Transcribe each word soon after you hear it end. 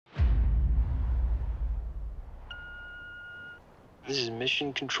This is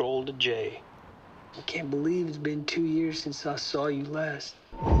Mission Control to Jay. I can't believe it's been 2 years since I saw you last.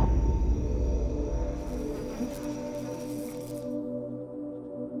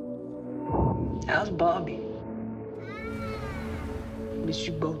 How's Bobby? Miss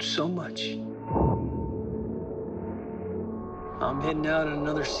you both so much. I'm heading out on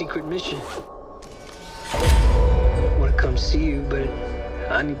another secret mission. I want to come see you, but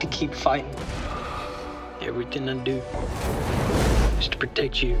I need to keep fighting. Everything I do is to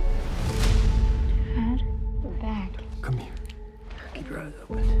protect you. Dad, we're back. Come here. Keep your eyes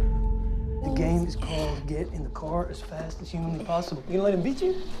open. The game is called Get in the Car as Fast as Humanly Possible. You gonna let him beat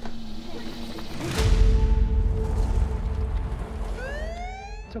you?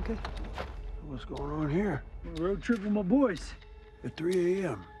 It's okay. What's going on here? Road trip with my boys. At 3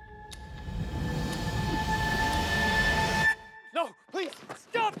 a.m. No, please,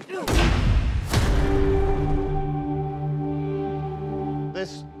 stop!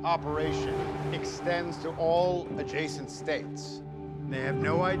 This operation extends to all adjacent states. They have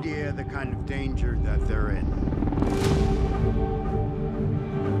no idea the kind of danger that they're in.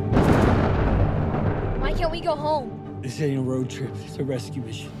 Why can't we go home? This ain't a road trip, it's a rescue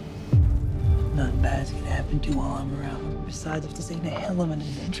mission. Nothing bad's gonna happen to you while I'm around. Besides, if this ain't a hell of an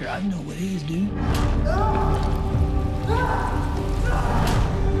adventure, I know what it is, dude.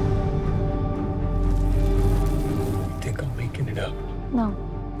 You think I'm making it up? No.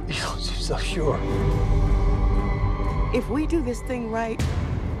 You don't seem so sure. If we do this thing right,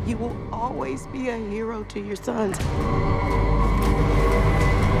 you will always be a hero to your sons.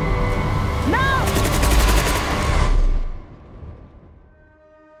 No!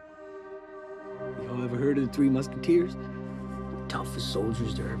 Y'all ever heard of the Three Musketeers? Toughest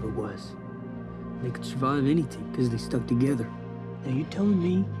soldiers there ever was. They could survive anything because they stuck together. Now you telling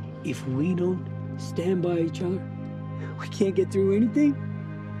me if we don't stand by each other, we can't get through anything?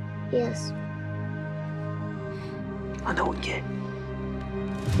 Yes. I know we can.